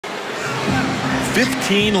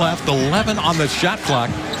15 left, 11 on the shot clock.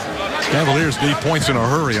 Cavaliers need points in a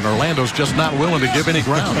hurry, and Orlando's just not willing to give any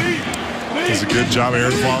ground. Does a good job.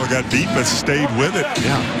 Etwaun got beat, but stayed with it.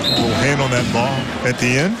 Yeah. A little hand on that ball at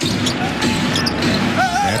the end.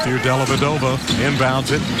 Matthew Dellavedova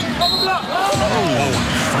inbounds it. Oh,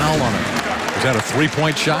 foul on it. Is that a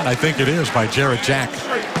three-point shot? I think it is by Jarrett Jack.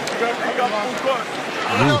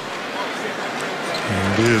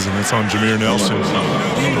 And it is, and it's on Jameer Nelson.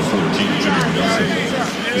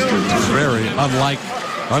 Very unlike,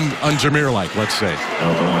 un-Jameer-like, let's say.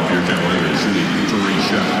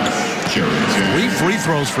 3 free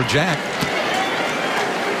throws for Jack.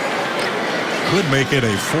 Could make it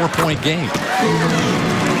a 4-point game.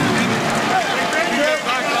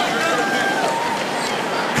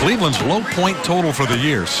 Cleveland's low point total for the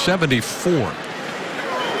year, 74.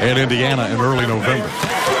 At Indiana in early November.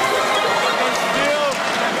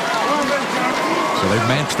 So they've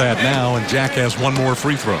matched that now, and Jack has one more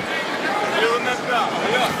free throw.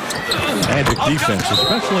 Magic defense,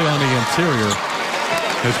 especially on the interior,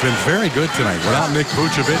 has been very good tonight without Nick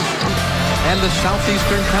Vucevic and the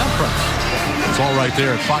Southeastern Conference. It's all right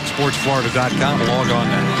there at foxsportsflorida.com. Log on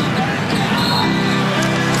now.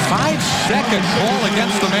 5-second call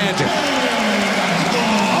against the Magic.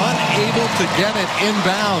 Unable to get it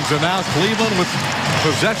inbounds, and now Cleveland with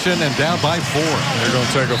possession and down by 4. They're going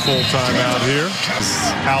to take a full timeout here.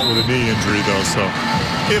 Out with a knee injury, though, so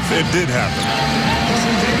if it did happen.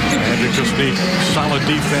 Magic just need solid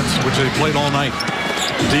defense, which they played all night.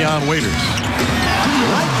 Dion Waiters.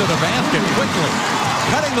 Right to the basket quickly.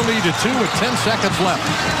 Cutting the lead to 2 with 10 seconds left.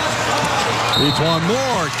 Etwaun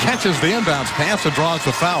Moore catches the inbounds pass and draws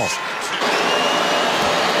the foul.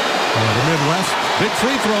 The Midwest, big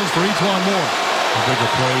free throws for Etwaun Moore. The bigger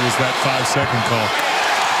play was that 5-second call.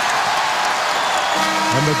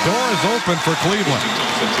 And the door is open for Cleveland.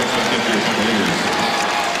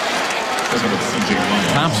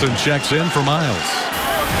 Thompson checks in for Miles.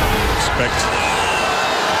 Expect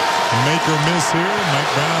make or miss here.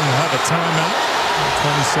 Mike Brown will have a timeout.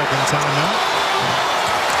 20-second timeout.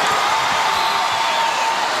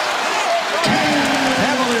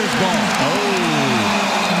 Cavaliers ball.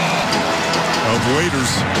 Of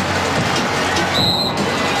Waiters.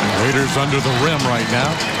 Waiters under the rim right now.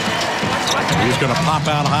 He's going to pop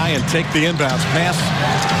out high and take the inbounds pass.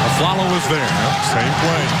 A follow is there. Yep, same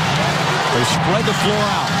play. They spread the floor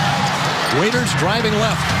out. Waiters driving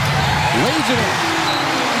left. Lays it in.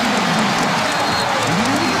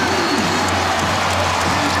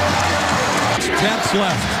 Tenths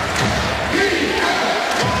left.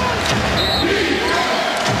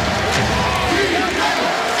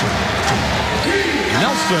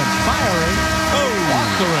 Nelson firing.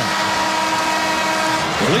 Off the rim.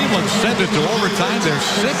 Cleveland sent it to overtime. Their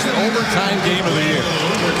 6th overtime game of the year.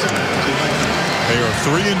 They are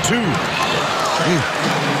 3-2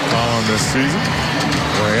 on this season.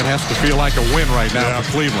 Boy, it has to feel like a win right now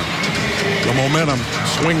for Cleveland. The momentum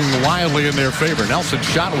swinging wildly in their favor. Nelson's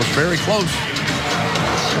shot was very close.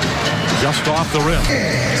 Just off the rim.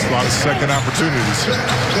 It's a lot of second opportunities.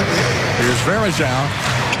 Here's Varejao.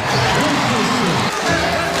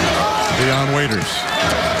 Dion Waiters.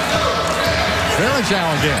 Varejao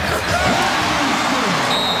again.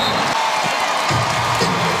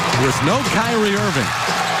 With no Kyrie Irving.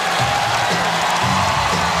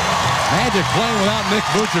 Magic playing without Nick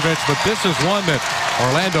Vucevic, but this is one that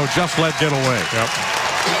Orlando just let get away. Yep.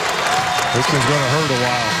 This one's going to hurt a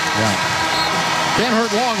while. Yeah. Can't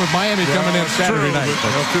hurt long with Miami coming in Saturday night.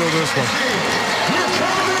 They'll feel this one.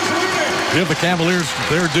 Give the Cavaliers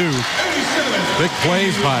their due. Big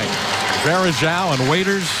plays by Varejao and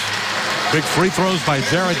Waiters. Big free throws by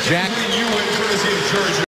Jarrett Jack.